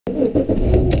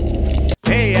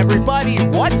Hey everybody,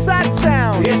 what's that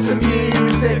sound? It's a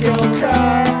musical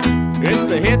car. It's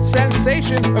the hit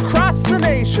sensation across the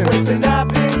nation. With an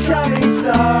up-and-coming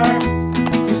star.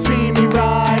 You see me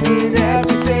riding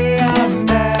every day, I'm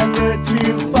never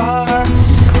too far.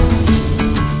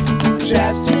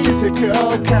 Jeff's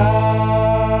musical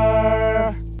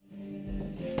car.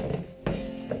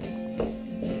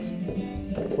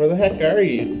 Where the heck are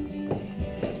you?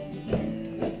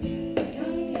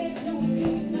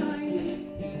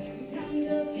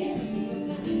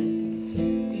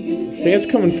 I think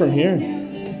it's coming from here.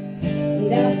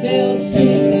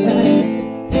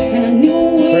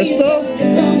 Crystal?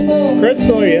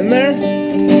 Crystal, are you in there?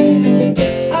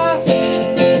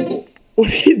 What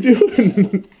are you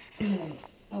doing?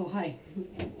 Oh, hi.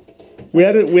 We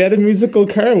had a musical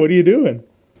car. What are you doing?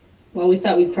 Well, we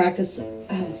thought we'd practice.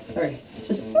 Sorry.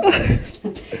 Just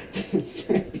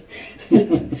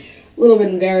a little bit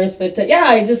embarrassed, but yeah,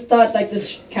 I just thought like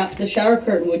the shower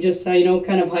curtain would just kind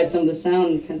of hide some of the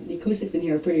sound. The acoustics in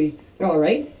here are they're all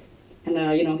right. And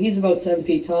he's about 7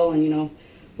 feet tall, and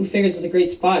we figured it's a great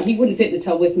spot. He wouldn't fit in the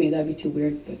tub with me; that'd be too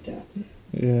weird. But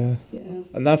yeah, yeah,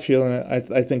 I'm not feeling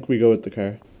it. I think we go with the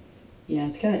car. yeah,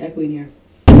 it's kind of echoey in here.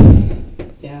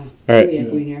 Yeah, all right, really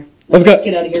echoey in here. Let's go.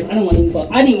 Get out of here. I don't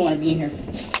didn't even want to be in here.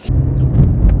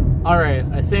 Alright,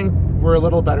 I think we're a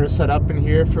little better set up in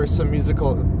here for some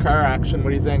musical car action.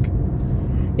 What do you think?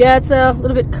 Yeah, it's a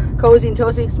little bit cozy and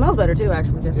toasty. It smells better too,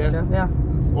 actually. Yeah. Yeah.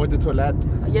 Eau de toilette.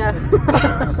 Yeah.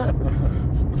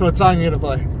 So what song are you gonna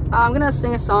play? I'm gonna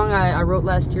sing a song I wrote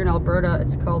last year in Alberta.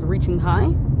 It's called "Reaching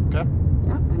High." Okay.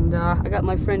 Yeah, and I got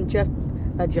my friend Jeff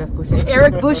Boucher,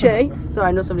 Eric Boucher. Sorry,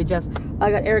 I know somebody Jeff's.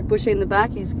 I got Eric Boucher in the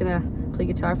back. He's gonna play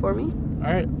guitar for me.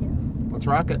 Alright, let's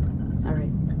rock it. All right.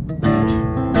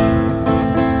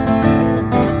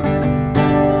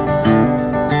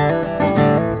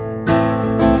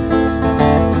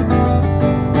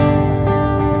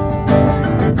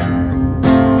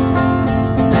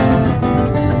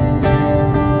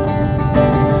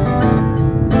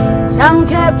 Time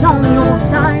kept on your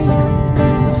side,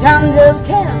 time just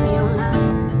kept me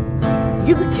alive.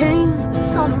 You became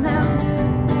someone else,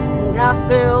 and I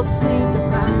fell asleep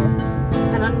deprived.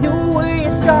 And I knew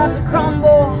we'd start to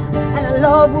crumble, and the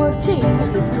love would take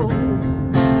its toll.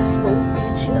 Spoke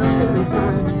each other's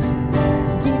minds,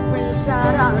 deep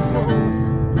inside our souls.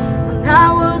 When I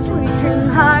was reaching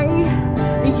high,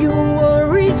 you were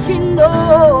reaching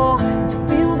low. To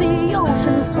feel the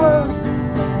ocean swirl,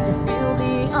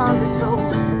 undertow,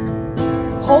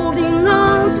 holding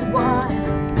on to what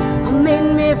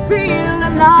made me feel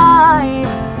alive.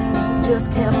 Just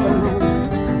kept along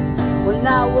when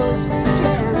I was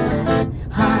reaching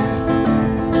high.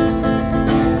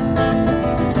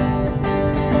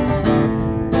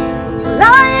 When you're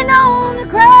lying on the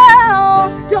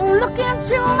ground, don't look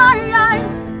into my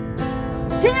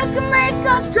eyes. Tears can make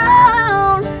us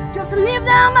drown, just leave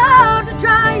them out to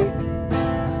dry.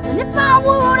 And if I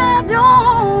would have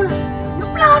known your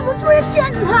blood was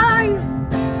reaching high,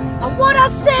 I would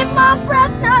have saved my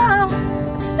breath now.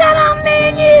 Instead I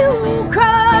made you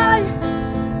cry.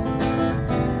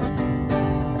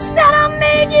 Instead I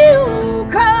made you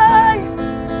cry.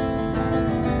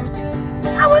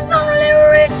 I was only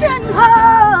reaching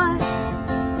high.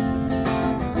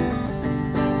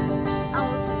 I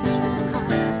was reaching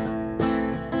high.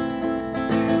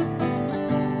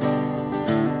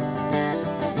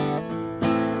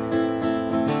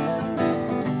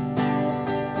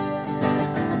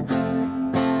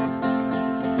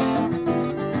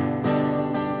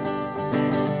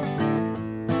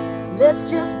 Let's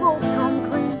just both come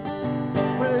clean.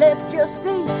 Well, let's just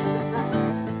face the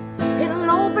facts. It'll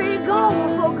all be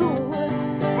gone for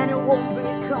good, and it won't be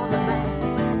coming back.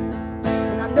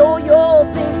 And I know you'll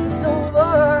think it's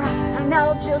over, and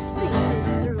I'll just speak this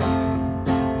through.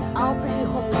 I'll be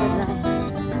home at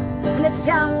last, and it's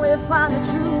time we find the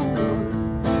truth.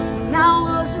 And I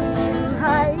was reaching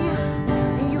high,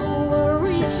 and you were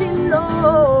reaching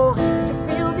low. To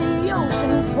feel the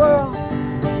ocean swirl,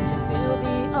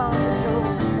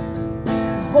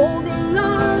 holding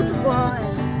on to what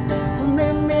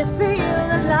made me feel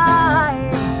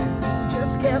alive.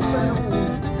 Just kept on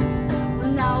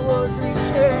when I was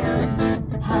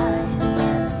reaching high.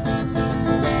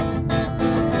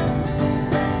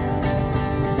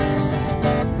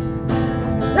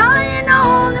 Lying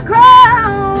on the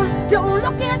ground, don't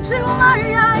look into my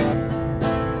eyes.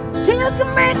 Tears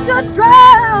can make us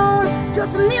drown,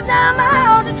 just leave them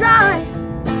out to dry.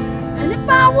 And if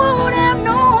I would have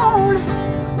known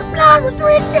the blood was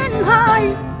reaching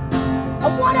high, I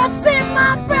would have saved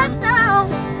my breath now.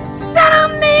 Instead I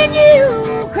made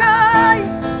you cry.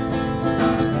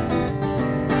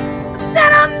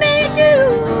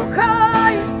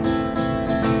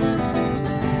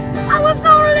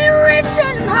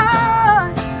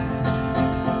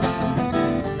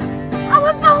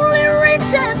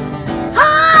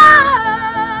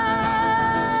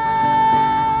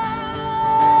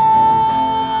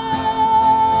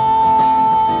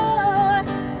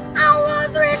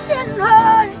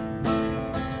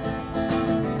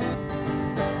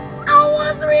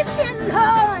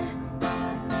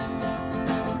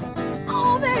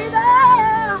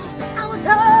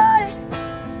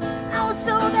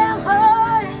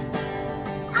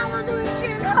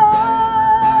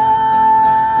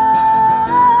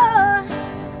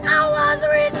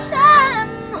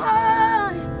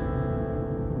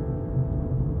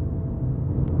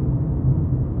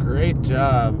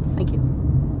 Thank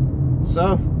you.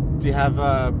 So, do you have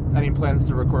any plans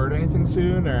to record anything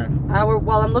soon, or?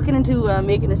 Well, I'm looking into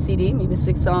making a CD, maybe a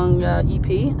 6-song EP.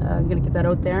 I'm gonna get that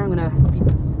out there. I'm gonna be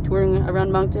touring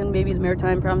around Moncton, maybe the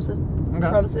Maritime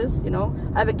provinces. You know,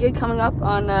 I have a gig coming up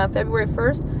on February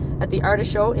 1st at the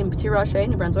Artist Show in Petit Rocher,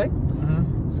 New Brunswick.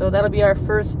 So that'll be our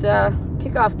first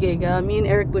kickoff gig. Me and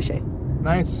Eric Boucher.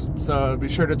 Nice. So be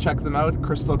sure to check them out,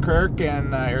 Crystal Kirk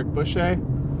and Eric Boucher.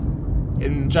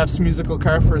 In Jeff's musical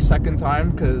car for a second time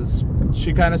because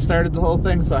she kind of started the whole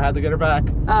thing, so I had to get her back.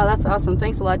 Oh, that's awesome.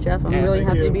 Thanks a lot, Jeff. I'm really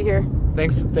happy to be here.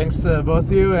 Thanks to both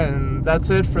of you, and that's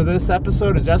it for this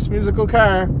episode of Jeff's Musical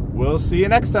Car. We'll see you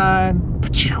next time.